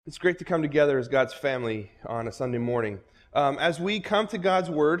It's great to come together as God's family on a Sunday morning. As we come to God's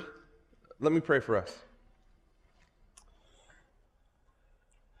Word, let me pray for us.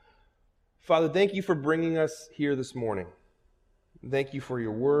 Father, thank you for bringing us here this morning. Thank you for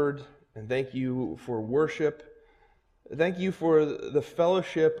your Word, and thank you for worship. Thank you for the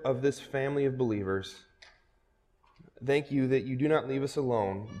fellowship of this family of believers. Thank you that you do not leave us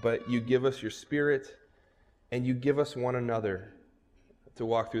alone, but you give us your Spirit, and you give us one another to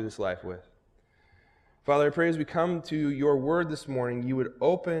walk through this life with. Father, I pray as we come to your word this morning, you would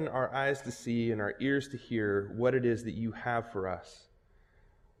open our eyes to see and our ears to hear what it is that you have for us,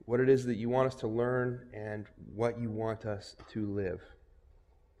 what it is that you want us to learn, and what you want us to live.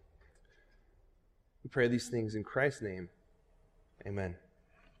 We pray these things in Christ's name. Amen.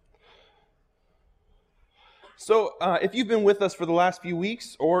 So, if you've been with us for the last few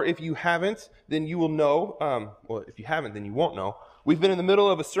weeks, or if you haven't, then you will know, if you haven't, then you won't know. We've been in the middle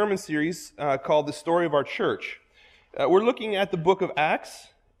of a sermon series called The Story of Our Church. We're looking at the book of Acts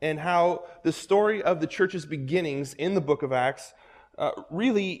and how the story of the church's beginnings in the book of Acts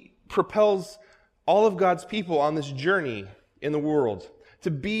really propels all of God's people on this journey in the world,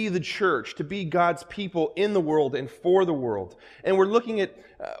 to be the church, to be God's people in the world and for the world. And we're looking at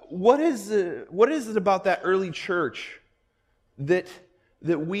what is it about that early church that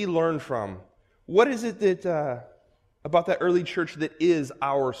we learn from? What is it that about that early church that is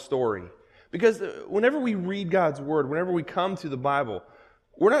our story? Because whenever we read God's Word, whenever we come to the Bible,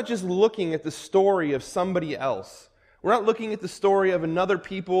 we're not just looking at the story of somebody else. We're not looking at the story of another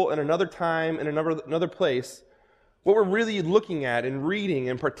people and another time and another place. What we're really looking at and reading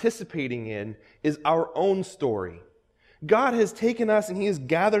and participating in is our own story. God has taken us and He has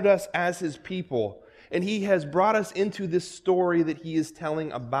gathered us as His people, and He has brought us into this story that He is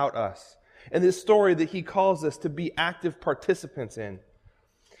telling about us, and this story that He calls us to be active participants in.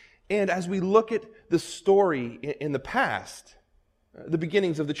 And as we look at the story in the past, the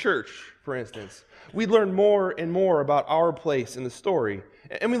beginnings of the church, for instance, we learn more and more about our place in the story.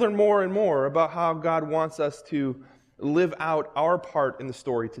 And we learn more and more about how God wants us to live out our part in the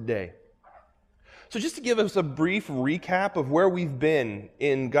story today. So just to give us a brief recap of where we've been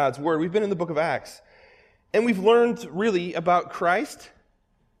in God's Word, we've been in the book of Acts. And we've learned really about Christ,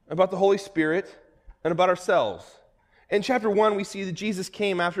 about the Holy Spirit, and about ourselves. In chapter 1, we see that Jesus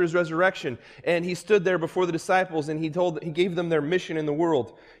came after His resurrection, and He stood there before the disciples, and He gave them their mission in the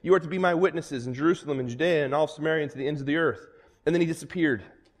world. You are to be my witnesses in Jerusalem and Judea and all of Samaria and to the ends of the earth. And then He disappeared.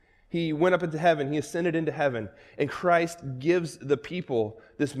 He went up into heaven. He ascended into heaven. And Christ gives the people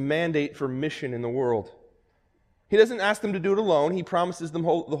this mandate for mission in the world. He doesn't ask them to do it alone. He promises them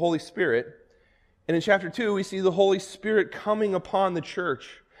the Holy Spirit. And in chapter 2, we see the Holy Spirit coming upon the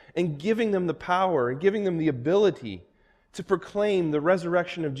church and giving them the power and giving them the ability to proclaim the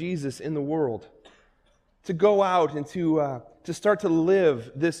resurrection of Jesus in the world, to go out and to start to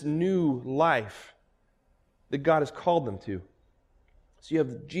live this new life that God has called them to. So you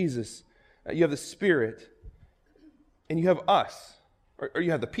have Jesus, you have the Spirit, and you have us, or you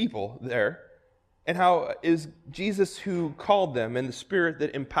have the people there, and how is Jesus who called them and the Spirit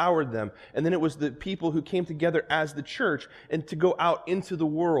that empowered them, and then it was the people who came together as the church and to go out into the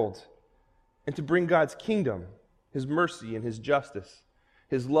world and to bring God's kingdom, His mercy and His justice,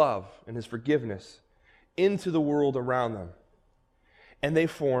 His love and His forgiveness into the world around them. And they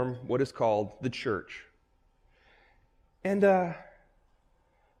form what is called the church. And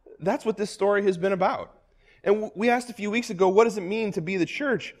that's what this story has been about. And we asked a few weeks ago, what does it mean to be the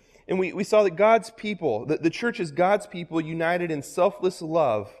church? And we saw that God's people, the church is God's people united in selfless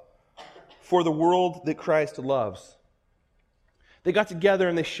love for the world that Christ loves. They got together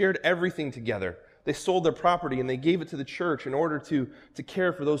and they shared everything together. They sold their property and they gave it to the church in order to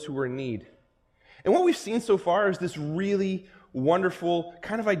care for those who were in need. And what we've seen so far is this really wonderful,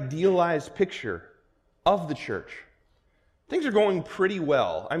 kind of idealized picture of the church. Things are going pretty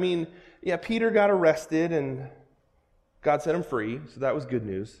well. I mean, Peter got arrested and God set him free, so that was good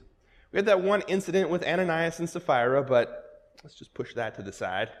news. We had that one incident with Ananias and Sapphira, but let's just push that to the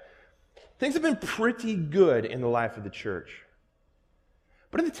side. Things have been pretty good in the life of the church.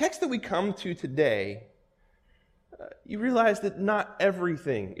 But in the text that we come to today, you realize that not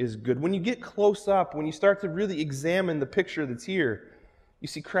everything is good. When you get close up, when you start to really examine the picture that's here, you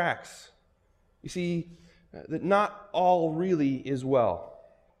see cracks. You see that not all really is well.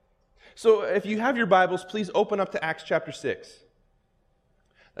 So if you have your Bibles, please open up to Acts chapter 6.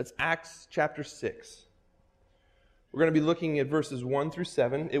 That's Acts chapter 6. We're going to be looking at verses 1 through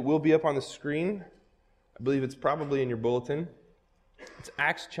 7. It will be up on the screen. I believe it's probably in your bulletin. It's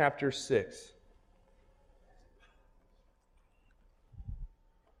Acts chapter 6.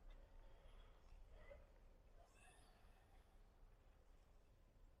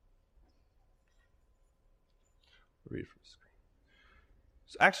 read it from the screen.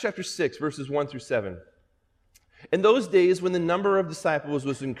 So Acts chapter 6, verses 1 through 7. In those days, when the number of disciples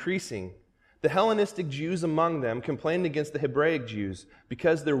was increasing, the Hellenistic Jews among them complained against the Hebraic Jews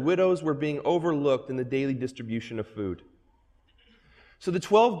because their widows were being overlooked in the daily distribution of food. So the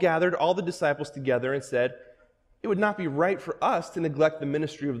 12 gathered all the disciples together and said, "It would not be right for us to neglect the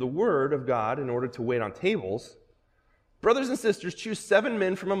ministry of the Word of God in order to wait on tables. Brothers and sisters, choose 7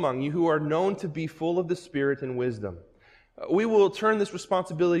 men from among you who are known to be full of the Spirit and wisdom. We will turn this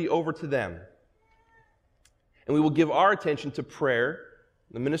responsibility over to them, and we will give our attention to prayer,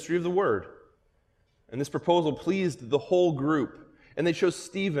 the ministry of the Word." And this proposal pleased the whole group, and they chose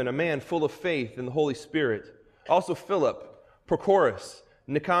Stephen, a man full of faith in the Holy Spirit, also Philip, Prochorus,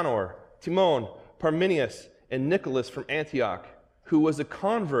 Nicanor, Timon, Parmenius, and Nicholas from Antioch, who was a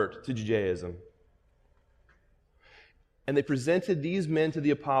convert to Judaism. And they presented these men to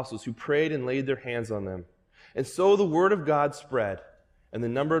the apostles, who prayed and laid their hands on them. And so the word of God spread, and the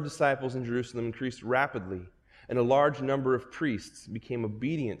number of disciples in Jerusalem increased rapidly, and a large number of priests became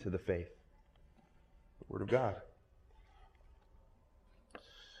obedient to the faith. The word of God.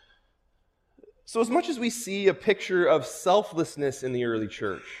 So as much as we see a picture of selflessness in the early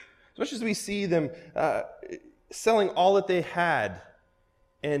church, as much as we see them selling all that they had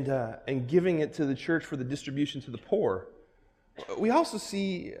and giving it to the church for the distribution to the poor, we also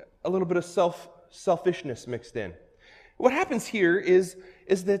see a little bit of selfishness mixed in. What happens here is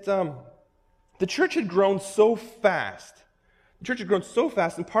that the church had grown so fast. The church had grown so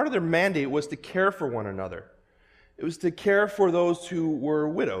fast, and part of their mandate was to care for one another. It was to care for those who were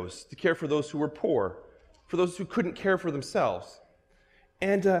widows, to care for those who were poor, for those who couldn't care for themselves.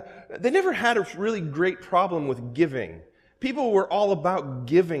 And they never had a really great problem with giving. People were all about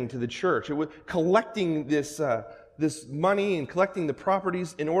giving to the church. It was collecting this money and collecting the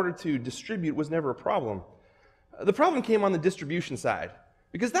properties in order to distribute was never a problem. The problem came on the distribution side,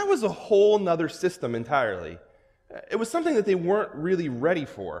 because that was a whole nother system entirely. It was something that they weren't really ready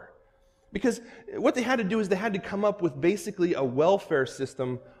for. Because what they had to do is they had to come up with basically a welfare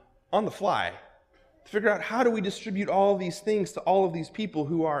system on the fly to figure out, how do we distribute all these things to all of these people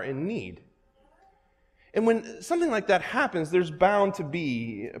who are in need? And when something like that happens, there's bound to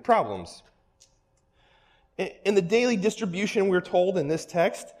be problems. In the daily distribution, we're told in this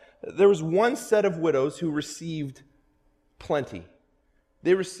text, there was one set of widows who received plenty.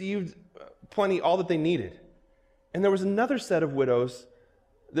 They received plenty, all that they needed. And there was another set of widows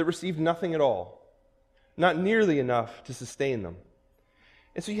that received nothing at all, not nearly enough to sustain them.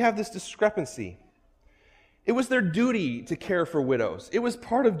 And so you have this discrepancy. It was their duty to care for widows. It was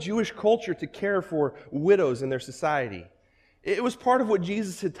part of Jewish culture to care for widows in their society. It was part of what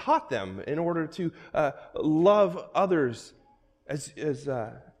Jesus had taught them in order to love others,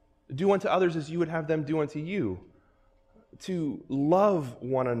 do unto others as you would have them do unto you, to love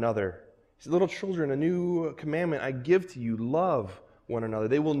one another. He said, "Little children, a new commandment I give to you, love one another.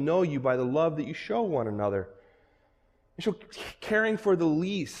 They will know you by the love that you show one another." And so caring for the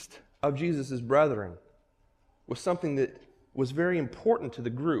least of Jesus' brethren was something that was very important to the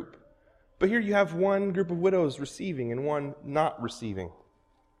group. But here you have one group of widows receiving and one not receiving.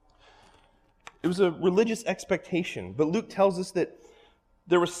 It was a religious expectation, but Luke tells us that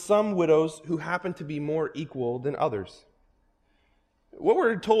there were some widows who happened to be more equal than others. What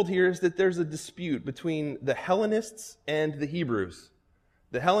we're told here is that there's a dispute between the Hellenists and the Hebrews,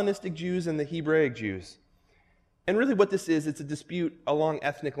 the Hellenistic Jews and the Hebraic Jews. And really what this is, it's a dispute along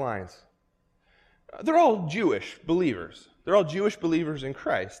ethnic lines. They're all Jewish believers. They're all Jewish believers in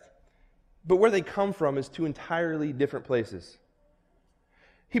Christ. But where they come from is two entirely different places.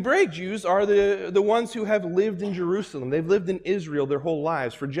 Hebraic Jews are the ones who have lived in Jerusalem. They've lived in Israel their whole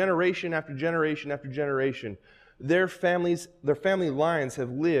lives for generation after generation after generation. Their family lines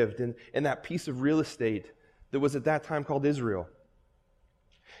have lived in that piece of real estate that was at that time called Israel.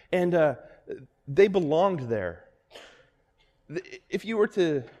 And they belonged there. If you were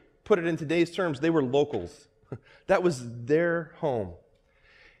to put it in today's terms, they were locals. That was their home.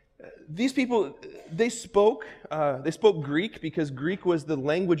 These people, they spoke Greek because Greek was the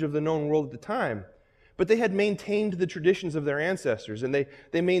language of the known world at the time. But they had maintained the traditions of their ancestors, and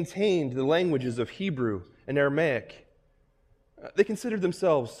they maintained the languages of Hebrew and Aramaic. They considered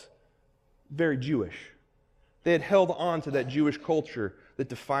themselves very Jewish. They had held on to that Jewish culture that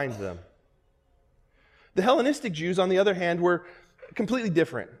defined them. The Hellenistic Jews, on the other hand, were completely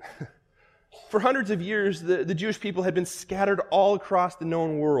different. For hundreds of years, the Jewish people had been scattered all across the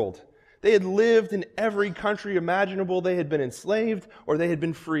known world. They had lived in every country imaginable. They had been enslaved or they had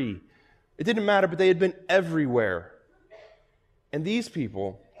been free. It didn't matter, but they had been everywhere. And these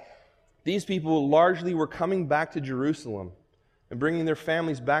people, These people largely were coming back to Jerusalem and bringing their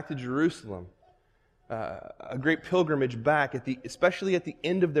families back to Jerusalem. A great pilgrimage back, especially at the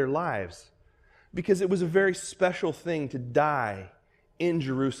end of their lives, because it was a very special thing to die in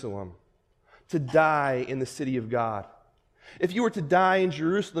Jerusalem, to die in the city of God. If you were to die in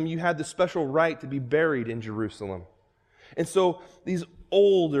Jerusalem, you had the special right to be buried in Jerusalem. And so these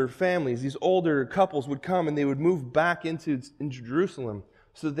older families, these older couples would come and they would move back into Jerusalem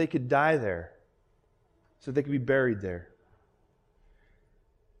so that they could die there, so that they could be buried there.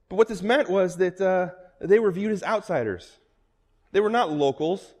 But what this meant was that they were viewed as outsiders. They were not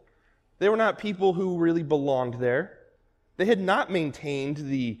locals. They were not people who really belonged there. They had not maintained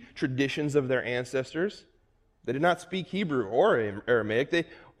the traditions of their ancestors. They did not speak Hebrew or Aramaic. They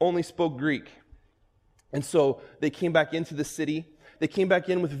only spoke Greek. And so they came back into the city. They came back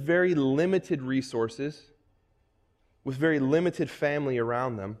in with very limited resources, with very limited family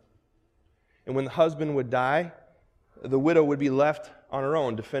around them. And when the husband would die, the widow would be left on her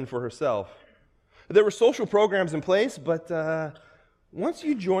own to fend for herself. There were social programs in place, but once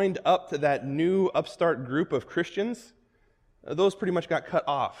you joined up to that new upstart group of Christians, those pretty much got cut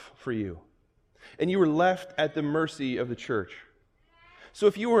off for you. And you were left at the mercy of the church. So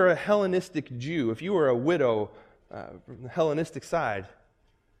if you were a Hellenistic Jew, if you were a widow from the Hellenistic side,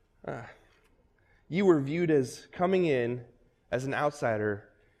 you were viewed as coming in as an outsider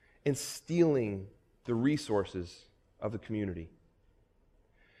and stealing the resources of the community.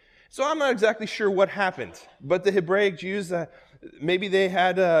 So I'm not exactly sure what happened, but the Hebraic Jews, maybe they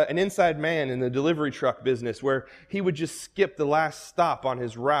had an inside man in the delivery truck business where he would just skip the last stop on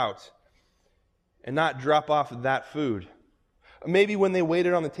his route and not drop off that food. Maybe when they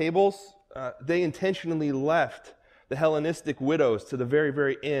waited on the tables, they intentionally left the Hellenistic widows to the very,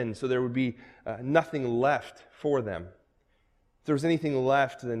 very end so there would be nothing left for them. If there was anything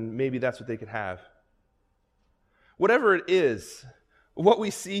left, then maybe that's what they could have. Whatever it is, what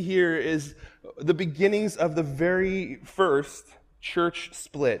we see here is the beginnings of the very first church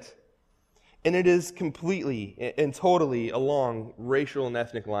split. And it is completely and totally along racial and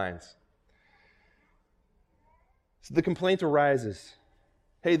ethnic lines. So the complaint arises.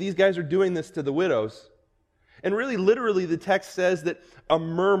 Hey, these guys are doing this to the widows. And really, literally, the text says that a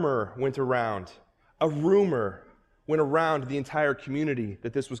murmur went around. A rumor went around the entire community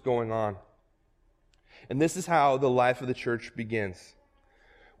that this was going on. And this is how the life of the church begins.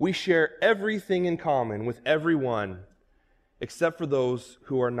 We share everything in common with everyone except for those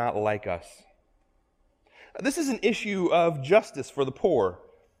who are not like us. This is an issue of justice for the poor.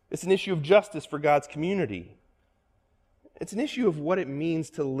 It's an issue of justice for God's community. It's an issue of what it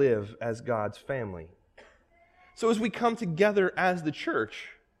means to live as God's family. So as we come together as the church,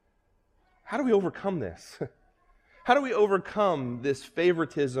 how do we overcome this? How do we overcome this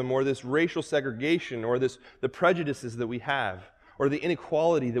favoritism or this racial segregation or the prejudices that we have or the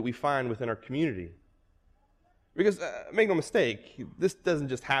inequality that we find within our community? Because, make no mistake, this doesn't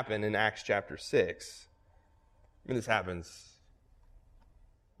just happen in Acts chapter 6. I mean, this happens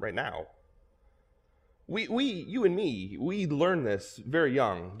right now. You and me, we learn this very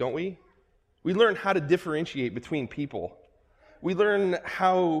young, don't we? We learn how to differentiate between people. We learn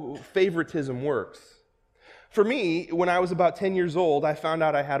how favoritism works. For me, when I was about 10 years old, I found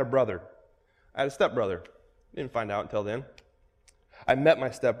out I had a brother. I had a stepbrother. Didn't find out until then. I met my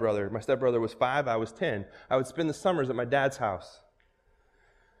stepbrother. My stepbrother was 5, I was 10. I would spend the summers at my dad's house.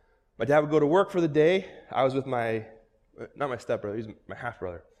 My dad would go to work for the day. I was with not my stepbrother, he's my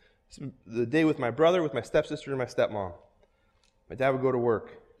half-brother. The day with my brother, with my stepsister, and my stepmom. My dad would go to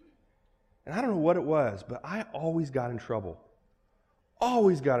work. And I don't know what it was, but I always got in trouble.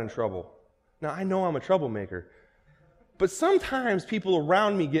 Always got in trouble. Now, I know I'm a troublemaker, but sometimes people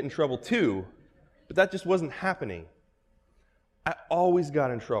around me get in trouble too, but that just wasn't happening. I always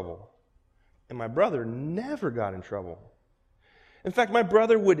got in trouble, and my brother never got in trouble. In fact, my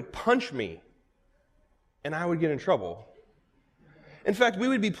brother would punch me, and I would get in trouble. In fact, we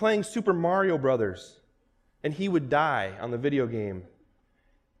would be playing Super Mario Brothers, and he would die on the video game,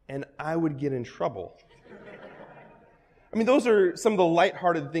 and I would get in trouble. I mean, those are some of the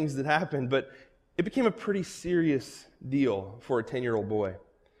lighthearted things that happened, but it became a pretty serious deal for a 10-year-old boy.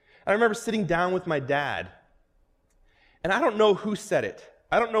 I remember sitting down with my dad, and I don't know who said it.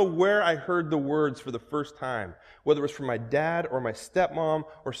 I don't know where I heard the words for the first time, whether it was from my dad or my stepmom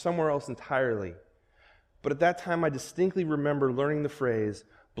or somewhere else entirely. But at that time, I distinctly remember learning the phrase,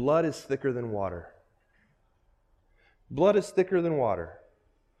 blood is thicker than water. Blood is thicker than water.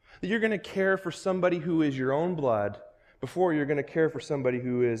 That you're going to care for somebody who is your own blood before you're going to care for somebody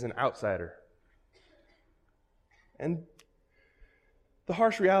who is an outsider. And the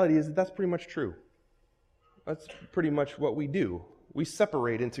harsh reality is that that's pretty much true. That's pretty much what we do. We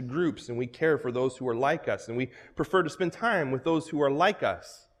separate into groups, and we care for those who are like us, and we prefer to spend time with those who are like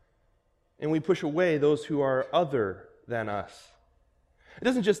us, and we push away those who are other than us. It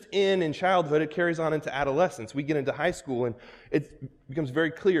doesn't just end in childhood, it carries on into adolescence. We get into high school, and it becomes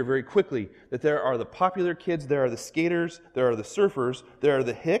very clear very quickly that there are the popular kids, there are the skaters, there are the surfers, there are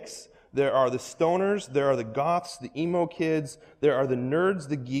the hicks, there are the stoners, there are the goths, the emo kids, there are the nerds,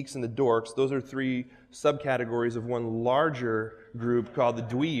 the geeks, and the dorks. Those are three subcategories of one larger group called the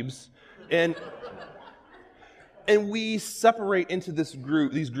dweebs. And we separate into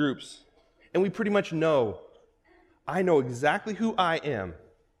these groups, and we pretty much know, I know exactly who I am,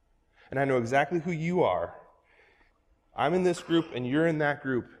 and I know exactly who you are. I'm in this group, and you're in that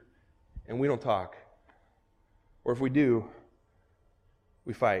group, and we don't talk. Or if we do,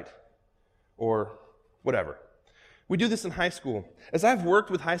 we fight. Or whatever. We do this in high school. As I've worked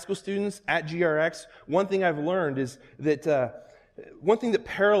with high school students at GRX, one thing I've learned is that one thing that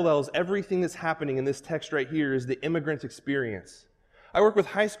parallels everything that's happening in this text right here is the immigrant experience. I work with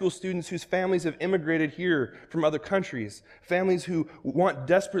high school students whose families have immigrated here from other countries, families who want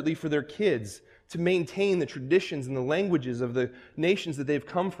desperately for their kids to maintain the traditions and the languages of the nations that they've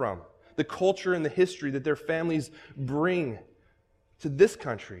come from, the culture and the history that their families bring to this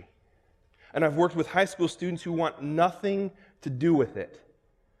country. And I've worked with high school students who want nothing to do with it.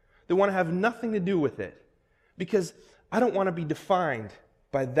 They want to have nothing to do with it because I don't want to be defined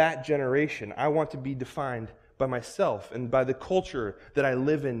by that generation. I want to be defined by myself and by the culture that I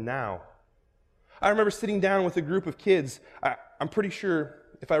live in now. I remember sitting down with a group of kids. I'm pretty sure,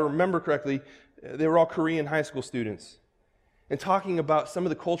 if I remember correctly, they were all Korean high school students, and talking about some of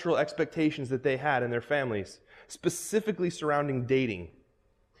the cultural expectations that they had in their families, specifically surrounding dating.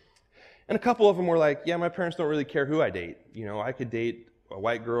 And a couple of them were like, yeah, my parents don't really care who I date. You know, I could date a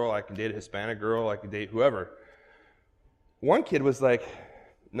white girl, I could date a Hispanic girl, I could date whoever. One kid was like,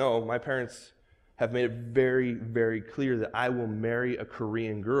 no, my parents have made it very, very clear that I will marry a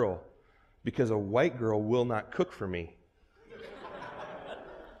Korean girl because a white girl will not cook for me.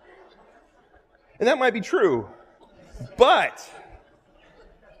 And that might be true, but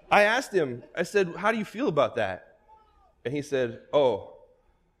I asked him, I said, how do you feel about that? And he said, oh,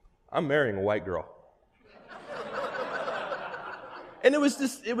 I'm marrying a white girl. And it was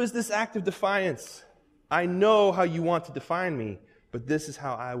this act of defiance. I know how you want to define me, but this is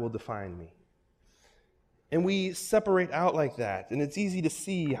how I will define me. And we separate out like that. And it's easy to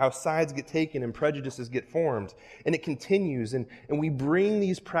see how sides get taken and prejudices get formed. And it continues. And we bring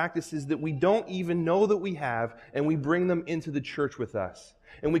these practices that we don't even know that we have, and we bring them into the church with us.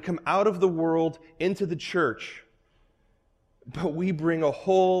 And we come out of the world into the church. But we bring a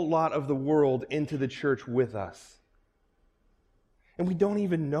whole lot of the world into the church with us. And we don't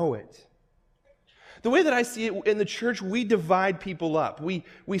even know it. The way that I see it in the church, we divide people up. We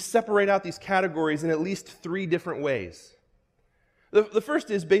separate out these categories in at least three different ways. The first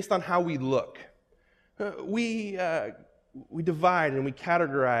is based on how we look. We divide and we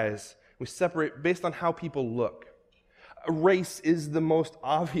categorize, we separate based on how people look. Race is the most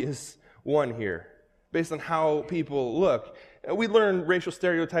obvious one here, based on how people look. We learn racial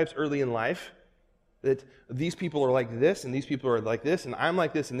stereotypes early in life, that these people are like this, and these people are like this, and I'm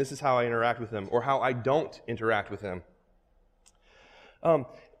like this, and this is how I interact with them, or how I don't interact with them. To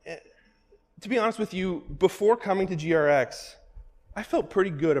be honest with you, before coming to GRX, I felt pretty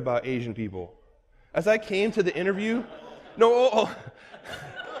good about Asian people. As I came to the interview,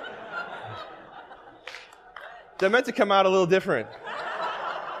 that meant to come out a little different.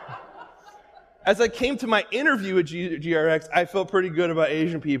 As I came to my interview at GRX, I felt pretty good about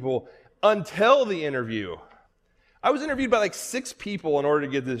Asian people until the interview. I was interviewed by like 6 people in order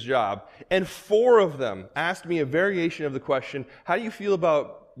to get this job, and 4 of them asked me a variation of the question, how do you feel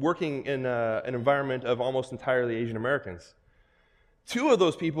about working in an environment of almost entirely Asian Americans? 2 of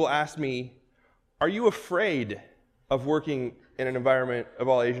those people asked me, are you afraid of working in an environment of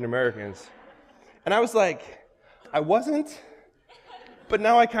all Asian Americans? And I was like, I wasn't, but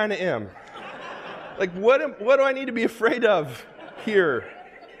now I kind of am. Like, what do I need to be afraid of here?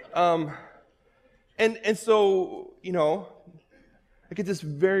 And so, you know, I get this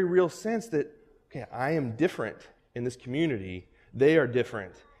very real sense that, okay, I am different in this community. They are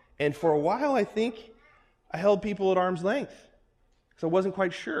different. And for a while, I think I held people at arm's length because I wasn't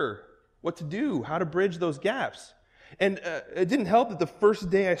quite sure what to do, how to bridge those gaps. And it didn't help that the first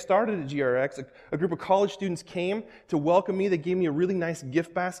day I started at GRX, a group of college students came to welcome me. They gave me a really nice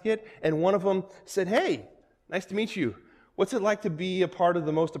gift basket, and one of them said, hey, nice to meet you. What's it like to be a part of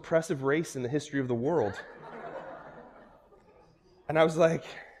the most oppressive race in the history of the world? And I was like,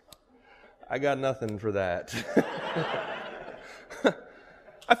 I got nothing for that.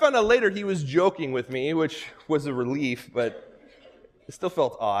 I found out later he was joking with me, which was a relief, but it still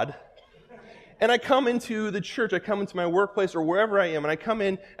felt odd. And I come into the church, I come into my workplace or wherever I am, and I come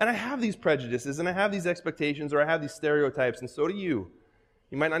in and I have these prejudices and I have these expectations or I have these stereotypes, and so do you.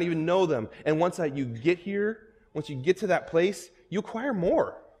 You might not even know them. And once you get here, once you get to that place, you acquire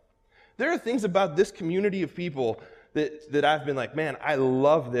more. There are things about this community of people that I've been like, man, I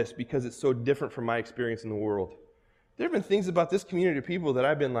love this because it's so different from my experience in the world. There have been things about this community of people that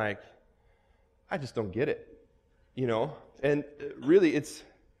I've been like, I just don't get it, And really, it's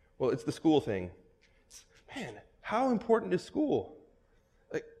the school thing. Man, how important is school?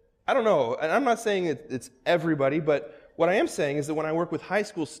 Like, I don't know, and I'm not saying it's everybody, but what I am saying is that when I work with high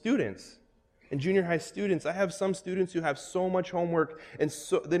school students and junior high students, I have some students who have so much homework, and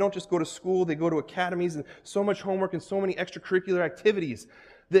so they don't just go to school, they go to academies, and so much homework and so many extracurricular activities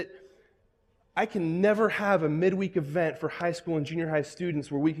that I can never have a midweek event for high school and junior high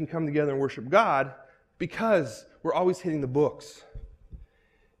students where we can come together and worship God because we're always hitting the books.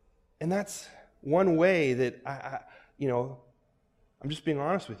 And that's one way that I'm just being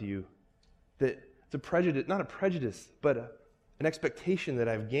honest with you, that it's a prejudice, not a prejudice, but an expectation that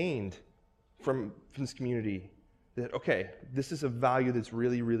I've gained from this community that, okay, this is a value that's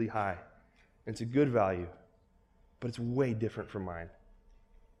really, really high. And it's a good value, but it's way different from mine.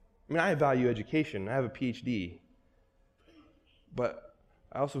 I mean, I value education. I have a PhD. But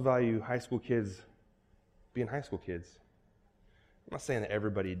I also value high school kids being high school kids. I'm not saying that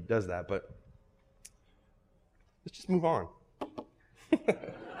everybody does that, but let's just move on.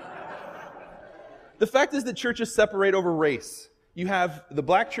 The fact is that churches separate over race. You have the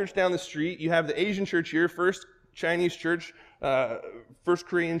black church down the street. You have the Asian church here, First Chinese church, First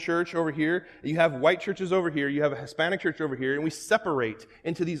Korean church over here. You have white churches over here. You have a Hispanic church over here. And we separate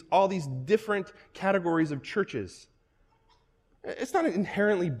into all these different categories of churches. It's not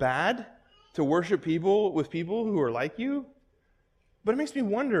inherently bad to worship people with people who are like you. But it makes me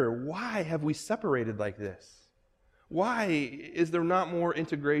wonder, why have we separated like this? Why is there not more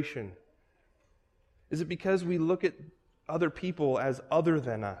integration? Is it because we look at other people as other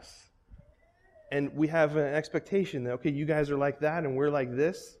than us? And we have an expectation that, okay, you guys are like that and we're like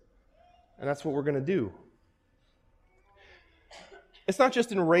this, and that's what we're going to do. It's not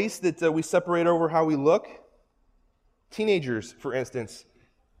just in race that we separate over how we look. Teenagers, for instance,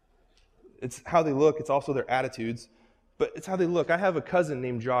 it's how they look, it's also their attitudes, but it's how they look. I have a cousin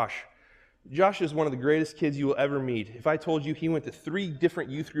named Josh. Josh is one of the greatest kids you will ever meet. If I told you he went to 3 different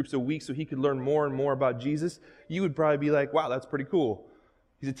youth groups a week so he could learn more and more about Jesus, you would probably be like, wow, that's pretty cool.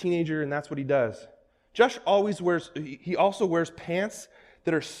 He's a teenager and that's what he does. Josh he also wears pants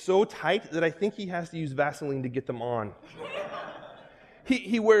that are so tight that I think he has to use Vaseline to get them on.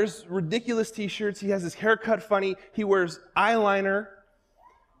 He wears ridiculous t-shirts. He has his hair cut funny. He wears eyeliner,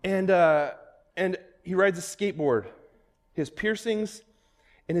 and he rides a skateboard. He has piercings,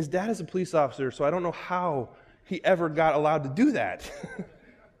 and his dad is a police officer, so I don't know how he ever got allowed to do that.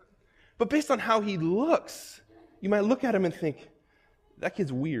 But based on how he looks, you might look at him and think, that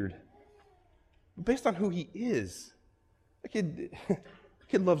kid's weird. But based on who he is, that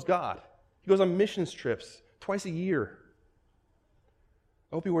kid loves God. He goes on missions trips twice a year.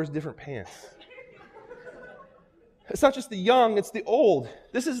 I hope he wears different pants. It's not just the young, it's the old.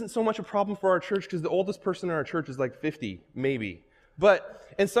 This isn't so much a problem for our church because the oldest person in our church is like 50, maybe.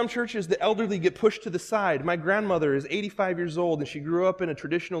 But in some churches, the elderly get pushed to the side. My grandmother is 85 years old, and she grew up in a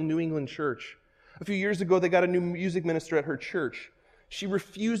traditional New England church. A few years ago, they got a new music minister at her church. She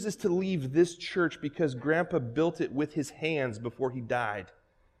refuses to leave this church because Grandpa built it with his hands before he died.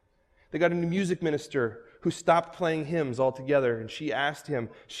 They got a new music minister who stopped playing hymns altogether, and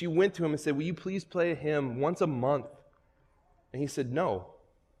she went to him and said, will you please play a hymn once a month? And he said, no,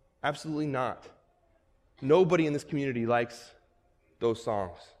 absolutely not. Nobody in this community likes those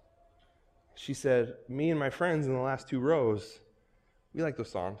songs. She said, me and my friends in the last 2 rows, we like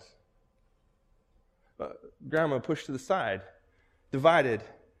those songs. Grandma pushed to the side, divided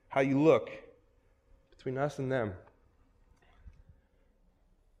how you look between us and them.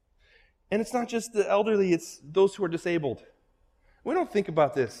 And it's not just the elderly, it's those who are disabled. We don't think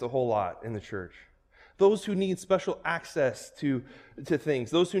about this a whole lot in the church. Those who need special access to things.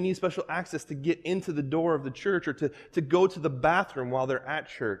 Those who need special access to get into the door of the church or to go to the bathroom while they're at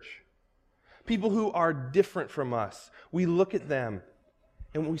church. People who are different from us. We look at them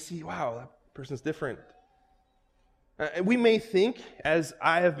and we see, wow, that person's different. And we may think, as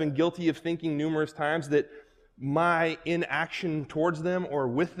I have been guilty of thinking numerous times, that my inaction towards them or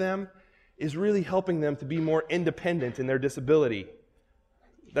with them is really helping them to be more independent in their disability.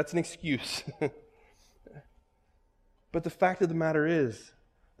 That's an excuse. But the fact of the matter is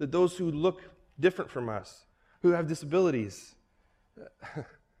that those who look different from us, who have disabilities,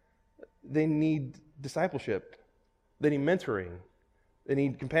 they need discipleship. They need mentoring. They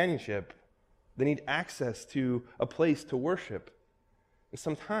need companionship. They need access to a place to worship. And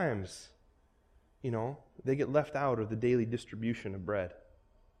sometimes, they get left out of the daily distribution of bread.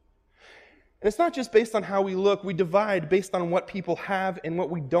 And it's not just based on how we look. We divide based on what people have and what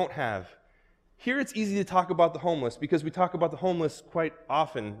we don't have. Here it's easy to talk about the homeless because we talk about the homeless quite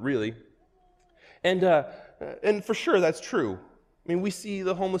often, really. And for sure, that's true. I mean, we see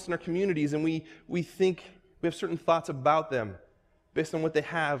the homeless in our communities and we think we have certain thoughts about them based on what they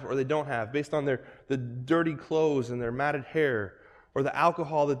have or they don't have, based on the dirty clothes and their matted hair, or the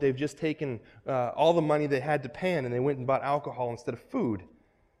alcohol that they've just taken all the money they had to pay in and they went and bought alcohol instead of food.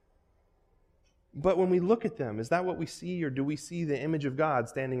 But when we look at them, is that what we see, or do we see the image of God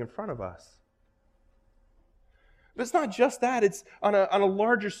standing in front of us? But it's not just that. It's on a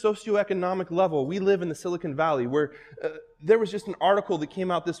larger socioeconomic level. We live in the Silicon Valley, where there was just an article that came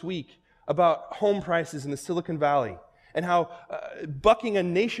out this week about home prices in the Silicon Valley and how, bucking a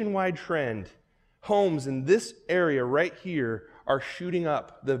nationwide trend, homes in this area right here are shooting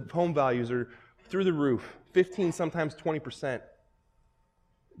up. The home values are through the roof, 15, sometimes 20%.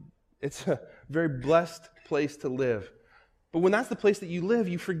 It's a very blessed place to live. But when that's the place that you live,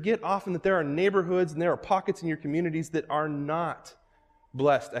 you forget often that there are neighborhoods and there are pockets in your communities that are not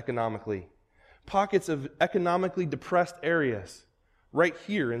blessed economically. Pockets of economically depressed areas right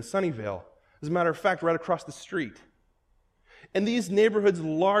here in Sunnyvale. As a matter of fact, right across the street. And these neighborhoods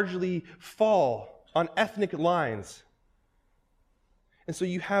largely fall on ethnic lines. And so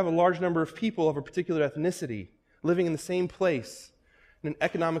you have a large number of people of a particular ethnicity living in the same place in an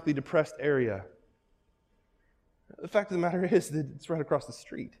economically depressed area. The fact of the matter is that it's right across the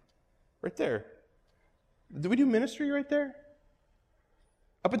street, right there. Do we do ministry right there?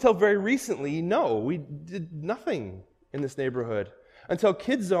 Up until very recently, no, we did nothing in this neighborhood. Until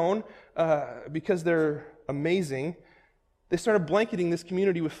Kids Zone, because they're amazing, they started blanketing this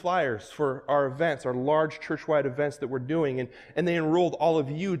community with flyers for our events, our large church-wide events that we're doing, and they enrolled all of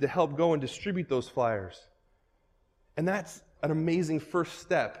you to help go and distribute those flyers. And that's an amazing first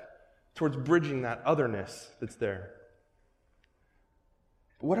step towards bridging that otherness that's there.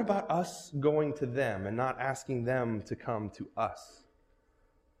 But what about us going to them and not asking them to come to us?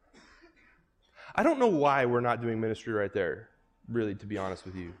 I don't know why we're not doing ministry right there, really, to be honest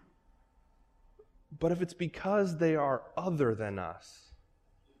with you. But if it's because they are other than us,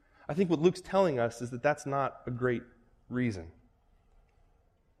 I think what Luke's telling us is that that's not a great reason.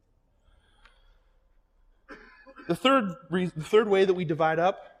 The third way that we divide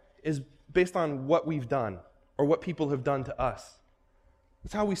up is based on what we've done or what people have done to us.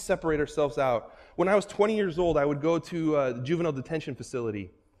 That's how we separate ourselves out. When I was 20 years old, I would go to the juvenile detention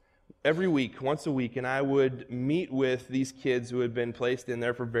facility every week, once a week, and I would meet with these kids who had been placed in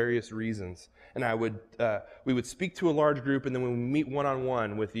there for various reasons. And we would speak to a large group, and then we would meet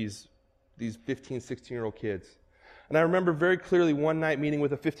one-on-one with these 15, 16-year-old kids. And I remember very clearly one night meeting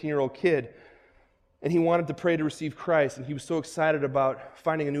with a 15-year-old kid, and he wanted to pray to receive Christ, and he was so excited about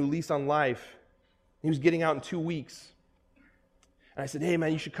finding a new lease on life. He was getting out in 2 weeks. And I said, hey,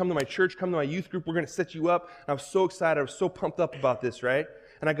 man, you should come to my church, come to my youth group. We're going to set you up. And I was so excited. I was so pumped up about this, right?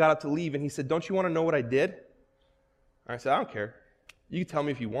 And I got up to leave, and he said, don't you want to know what I did? And I said, I don't care. You can tell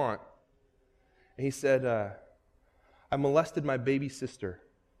me if you want. And he said, I molested my baby sister.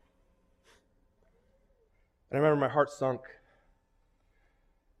 And I remember my heart sunk.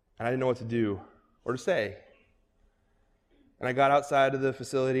 And I didn't know what to do or to say. And I got outside of the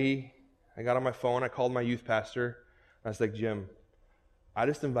facility. I got on my phone. I called my youth pastor. And I was like, Jim, I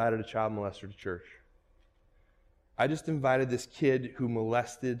just invited a child molester to church. I just invited this kid who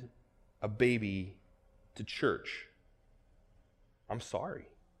molested a baby to church. I'm sorry.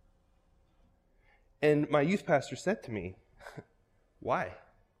 And my youth pastor said to me, why?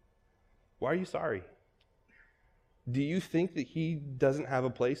 Why are you sorry? Do you think that he doesn't have a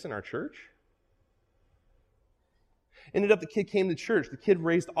place in our church? Ended up the kid came to church. The kid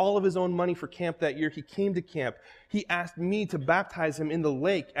raised all of his own money for camp that year. He came to camp. He asked me to baptize him in the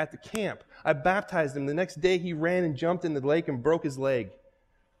lake at the camp. I baptized him. The next day he ran and jumped in the lake and broke his leg.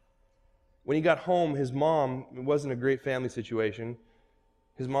 When he got home, his mom, it wasn't a great family situation.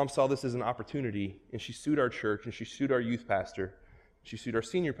 His mom saw this as an opportunity, and she sued our church, and she sued our youth pastor. She sued our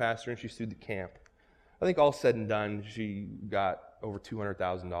senior pastor, and she sued the camp. I think all said and done, she got over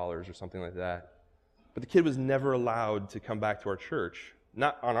 $200,000 or something like that. But the kid was never allowed to come back to our church.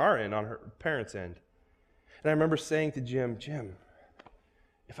 Not on our end, on her parents' end. And I remember saying to Jim,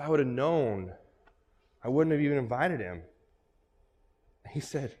 if I would have known, I wouldn't have even invited him. He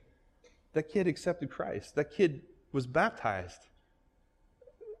said, that kid accepted Christ. That kid was baptized.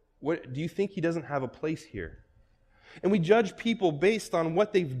 What, do you think he doesn't have a place here? And we judge people based on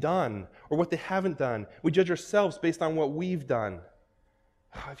what they've done or what they haven't done. We judge ourselves based on what we've done.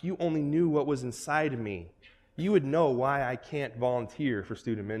 If you only knew what was inside of me, you would know why I can't volunteer for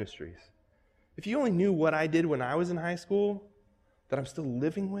student ministries. If you only knew what I did when I was in high school, that I'm still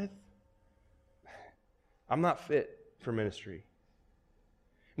living with, I'm not fit for ministry.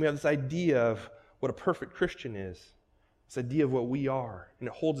 We have this idea of what a perfect Christian is, this idea of what we are, and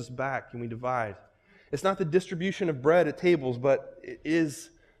it holds us back and we divide. It's not the distribution of bread at tables, but it is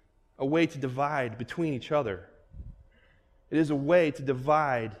a way to divide between each other. It is a way to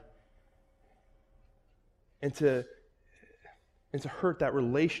divide and to hurt that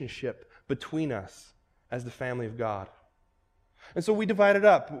relationship between us as the family of God. And so we divide it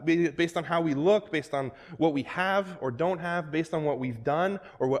up based on how we look, based on what we have or don't have, based on what we've done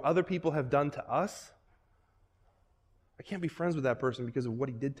or what other people have done to us. I can't be friends with that person because of what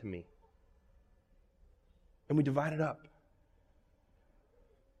he did to me. And we divide it up.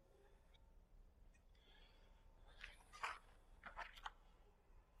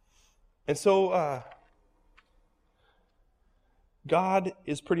 And so God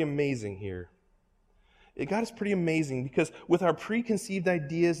is pretty amazing here. God is pretty amazing because with our preconceived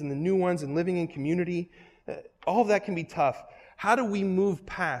ideas and the new ones and living in community, all of that can be tough. How do we move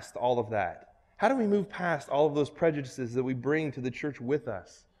past all of that? How do we move past all of those prejudices that we bring to the church with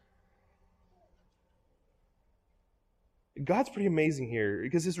us? God's pretty amazing here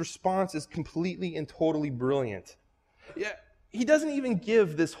because his response is completely and totally brilliant. Yeah, he doesn't even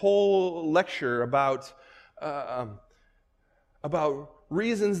give this whole lecture about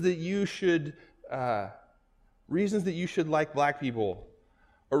reasons that you should like black people,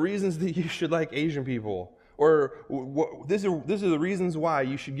 or reasons that you should like Asian people, or these are the reasons why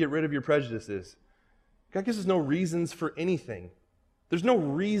you should get rid of your prejudices. God gives us no reasons for anything. There's no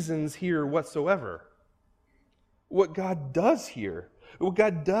reasons here whatsoever. What God does here, what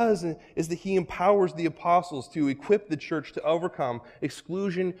God does is that he empowers the apostles to equip the church to overcome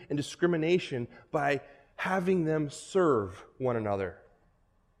exclusion and discrimination by having them serve one another.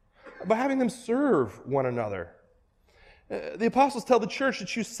 By having them serve one another. The apostles tell the church to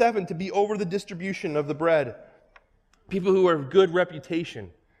choose 7 to be over the distribution of the bread. People who are of good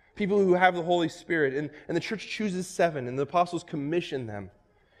reputation. People who have the Holy Spirit. And the church chooses 7, and the apostles commission them.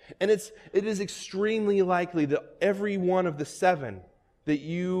 And it is extremely likely that every one of the 7 that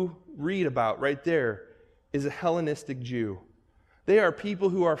you read about right there is a Hellenistic Jew. They are people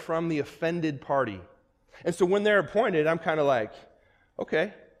who are from the offended party. And so when they're appointed, I'm kind of like,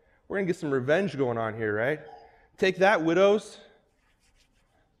 okay, we're going to get some revenge going on here, right? Take that, widows.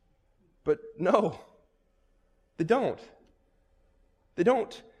 But no, they don't. They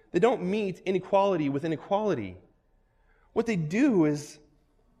don't meet inequality with inequality. What they do is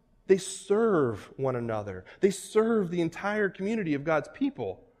they serve one another. They serve the entire community of God's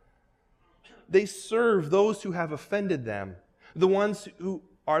people. They serve those who have offended them. The ones who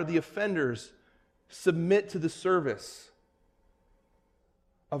are the offenders submit to the service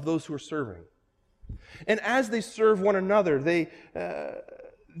of those who are serving. And as they serve one another, they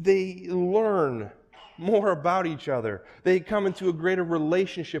learn more about each other. They come into a greater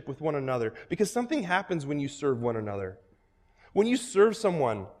relationship with one another because something happens when you serve one another. When you serve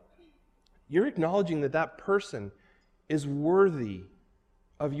someone, you're acknowledging that that person is worthy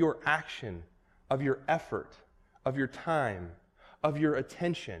of your action, of your effort, of your time, of your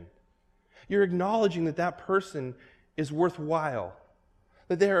attention. You're acknowledging that that person is worthwhile,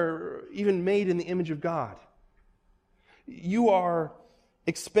 that they're even made in the image of God. You are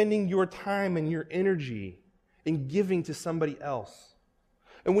expending your time and your energy in giving to somebody else.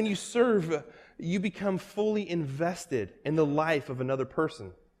 And when you serve, you become fully invested in the life of another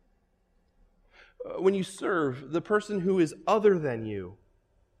person. When you serve, the person who is other than you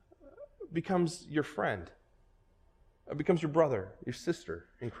becomes your friend, becomes your brother, your sister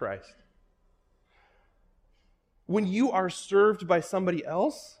in Christ. When you are served by somebody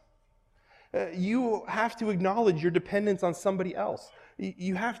else, you have to acknowledge your dependence on somebody else.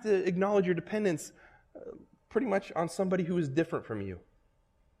 You have to acknowledge your dependence pretty much on somebody who is different from you.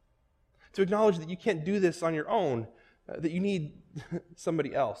 To acknowledge that you can't do this on your own, that you need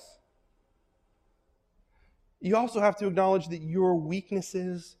somebody else. You also have to acknowledge that your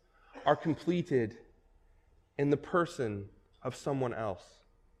weaknesses are completed in the person of someone else.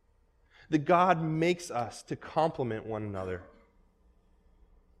 That God makes us to complement one another.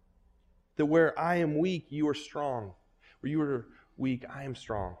 That where I am weak, you are strong. weak, I am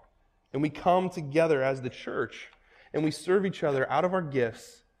strong. And we come together as the church, and we serve each other out of our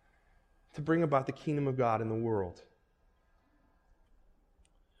gifts to bring about the kingdom of God in the world.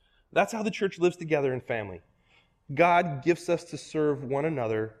 That's how the church lives together in family. God gifts us to serve one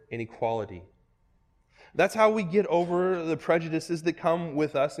another in equality. That's how we get over the prejudices that come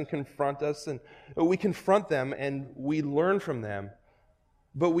with us and confront us. And we confront them and we learn from them.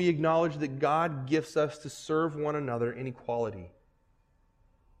 But we acknowledge that God gifts us to serve one another in equality.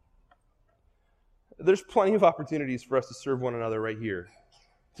 There's plenty of opportunities for us to serve one another right here.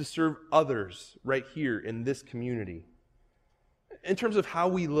 To serve others right here in this community. In terms of how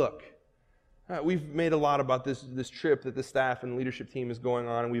we look, we've made a lot about this trip that the staff and leadership team is going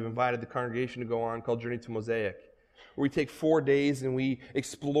on, and we've invited the congregation to go on called Journey to Mosaic, where we take 4 days and we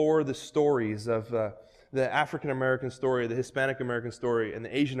explore the stories of the African American story, the Hispanic American story, and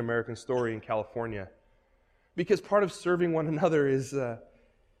the Asian American story in California. Because part of serving one another is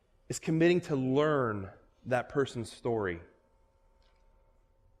committing to learn that person's story.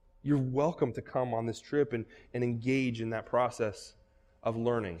 You're welcome to come on this trip and engage in that process of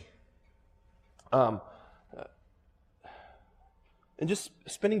learning. And just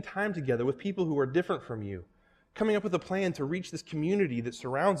spending time together with people who are different from you. Coming up with a plan to reach this community that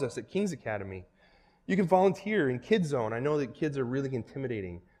surrounds us at King's Academy. You can volunteer in Kids Zone. I know that kids are really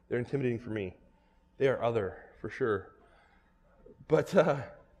intimidating. They're intimidating for me. They are other, for sure. But you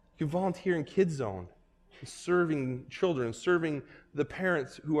can volunteer in Kids Zone. Serving children, serving the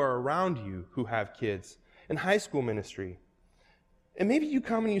parents who are around you who have kids, in high school ministry. And maybe you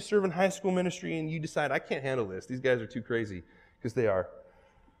come and you serve in high school ministry and you decide, I can't handle this. These guys are too crazy, because they are.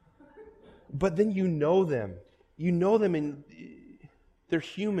 But then you know them. You know them and they're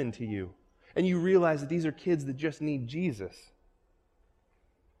human to you. And you realize that these are kids that just need Jesus.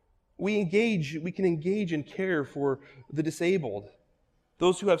 We can engage and care for the disabled.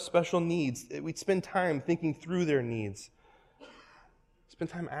 Those who have special needs, we spend time thinking through their needs.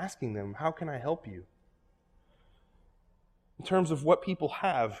 Spend time asking them, how can I help you? In terms of what people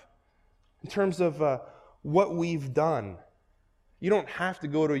have, in terms of what we've done. You don't have to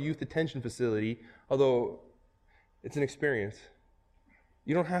go to a youth detention facility, although it's an experience.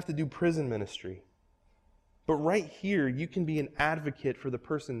 You don't have to do prison ministry. But right here, you can be an advocate for the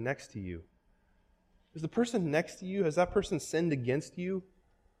person next to you. Is the person next to you, has that person sinned against you?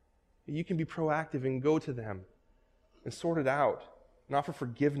 You can be proactive and go to them and sort it out and offer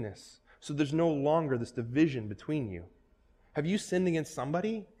forgiveness so there's no longer this division between you. Have you sinned against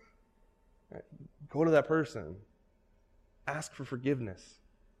somebody? Go to that person. Ask for forgiveness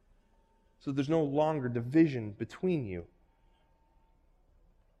so there's no longer division between you.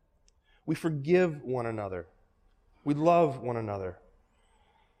 We forgive one another. We love one another.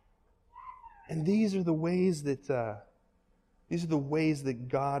 And these are the ways that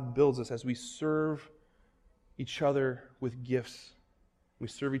God builds us as we serve each other with gifts. We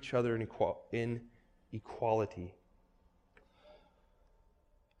serve each other in equality.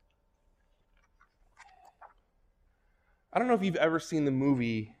 I don't know if you've ever seen the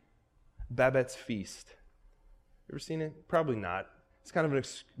movie Babette's Feast. You ever seen it? Probably not. It's kind of an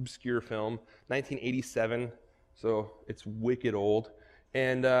obscure film, 1987, so it's wicked old.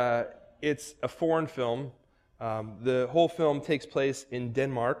 And it's a foreign film. The whole film takes place in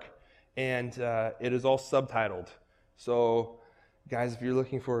Denmark, and it is all subtitled. So, guys, if you're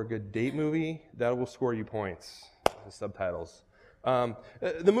looking for a good date movie, that will score you points, the subtitles.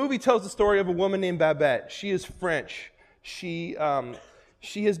 The movie tells the story of a woman named Babette. She is French. She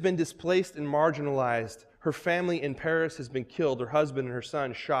has been displaced and marginalized. Her family in Paris has been killed. Her husband and her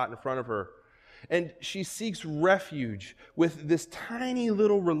son shot in front of her. And she seeks refuge with this tiny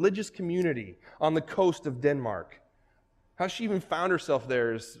little religious community on the coast of Denmark. How she even found herself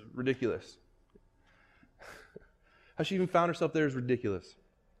there is ridiculous.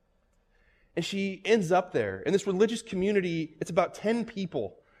 And she ends up there. In this religious community, it's about 10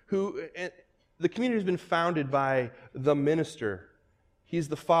 people who... The community has been founded by the minister. He's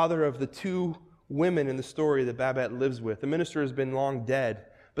the father of the 2 women in the story that Babette lives with. The minister has been long dead,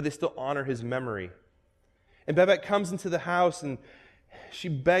 but they still honor his memory. And Babette comes into the house and she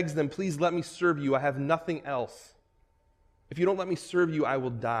begs them, please let me serve you. I have nothing else. If you don't let me serve you, I will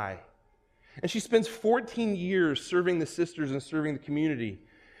die. And she spends 14 years serving the sisters and serving the community.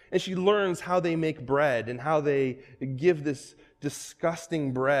 And she learns how they make bread and how they give this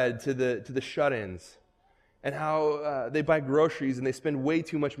disgusting bread to the shut-ins. And how they buy groceries and they spend way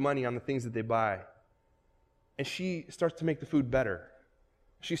too much money on the things that they buy. And she starts to make the food better.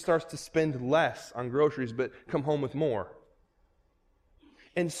 She starts to spend less on groceries but come home with more.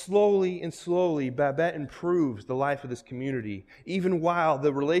 And slowly, Babette improves the life of this community, even while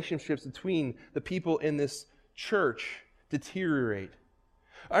the relationships between the people in this church deteriorate.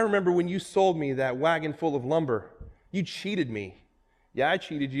 I remember when you sold me that wagon full of lumber, you cheated me. Yeah, I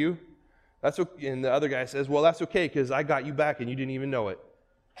cheated you. That's okay. And the other guy says, well, that's okay because I got you back and you didn't even know it.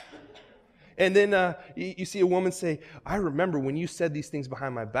 And then you see a woman say, I remember when you said these things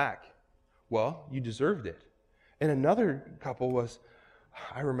behind my back. Well, you deserved it. And another couple was,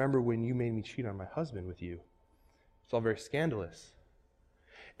 I remember when you made me cheat on my husband with you. It's all very scandalous.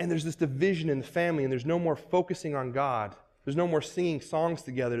 And there's this division in the family, and there's no more focusing on God. There's no more singing songs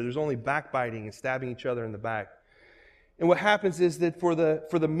together. There's only backbiting and stabbing each other in the back. And what happens is that for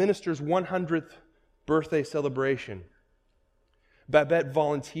the minister's 100th birthday celebration, Babette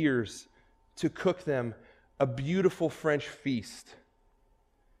volunteers to cook them a beautiful French feast.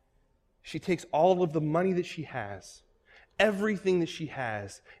 She takes all of the money that she has, everything that she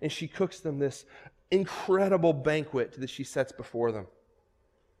has, and she cooks them this incredible banquet that she sets before them.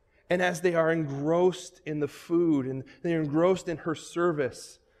 And as they are engrossed in the food and they're engrossed in her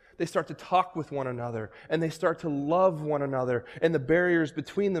service, they start to talk with one another and they start to love one another, and the barriers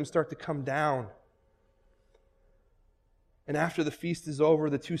between them start to come down. And after the feast is over,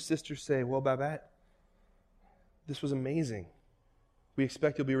 the two sisters say, well, Babette, this was amazing. We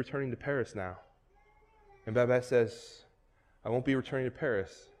expect you'll be returning to Paris now. And Babette says, I won't be returning to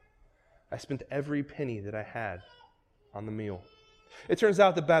Paris. I spent every penny that I had on the meal. It turns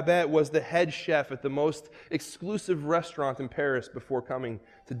out that Babette was the head chef at the most exclusive restaurant in Paris before coming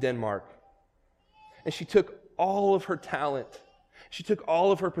to Denmark. And she took all of her talent, she took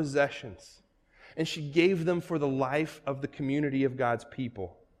all of her possessions, and she gave them for the life of the community of God's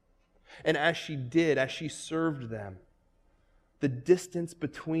people. And as she did, as she served them, the distance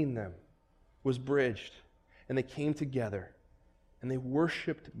between them was bridged, and they came together, and they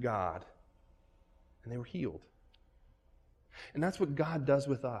worshiped God, and they were healed. And that's what God does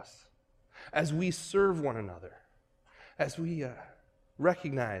with us. As we serve one another, as we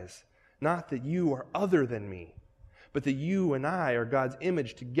recognize not that you are other than me, but that you and I are God's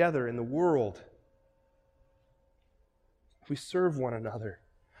image together in the world. We serve one another.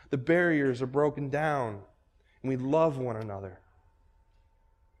 The barriers are broken down, and we love one another.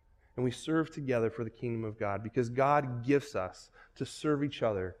 And we serve together for the kingdom of God because God gifts us to serve each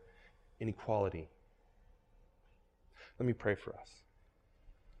other in equality. Let me pray for us.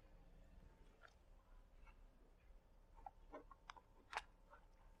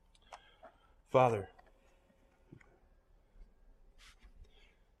 Father,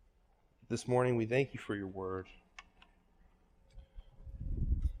 this morning we thank you for your word.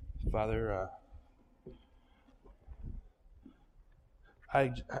 Father,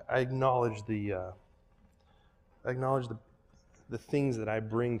 I acknowledge the things that I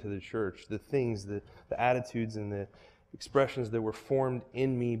bring to the church, the things, the attitudes and the expressions that were formed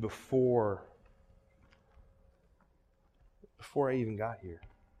in me before I even got here,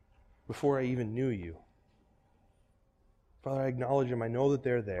 before I even knew you. Father, I acknowledge them. I know that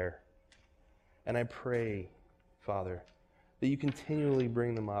they're there. And I pray, Father, that you continually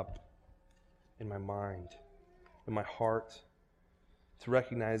bring them up in my mind, in my heart, to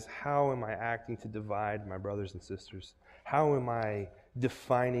recognize how am I acting to divide my brothers and sisters? How am I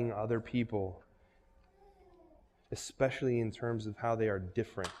defining other people, especially in terms of how they are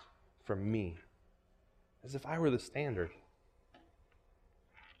different from me, as if I were the standard?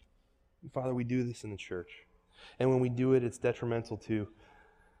 Father, we do this in the church. And when we do it, it's detrimental to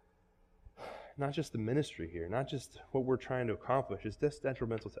not just the ministry here, not just what we're trying to accomplish, it's just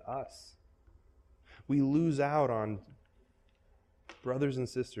detrimental to us. We lose out on brothers and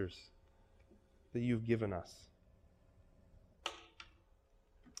sisters that you've given us.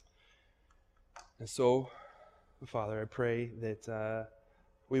 And so, Father, I pray that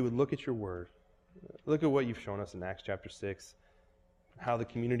we would look at your word, look at what you've shown us in Acts chapter 6, how the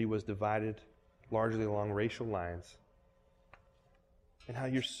community was divided largely along racial lines, and how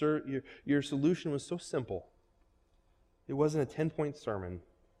your solution was so simple. It wasn't a 10-point sermon.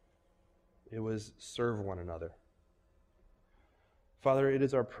 It was serve one another. Father, it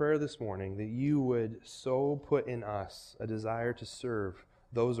is our prayer this morning that you would so put in us a desire to serve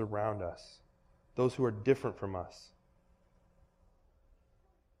those around us, those who are different from us,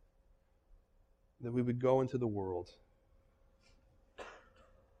 that we would go into the world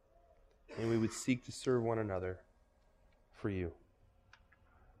and we would seek to serve one another for you.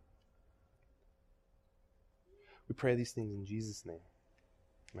 We pray these things in Jesus' name.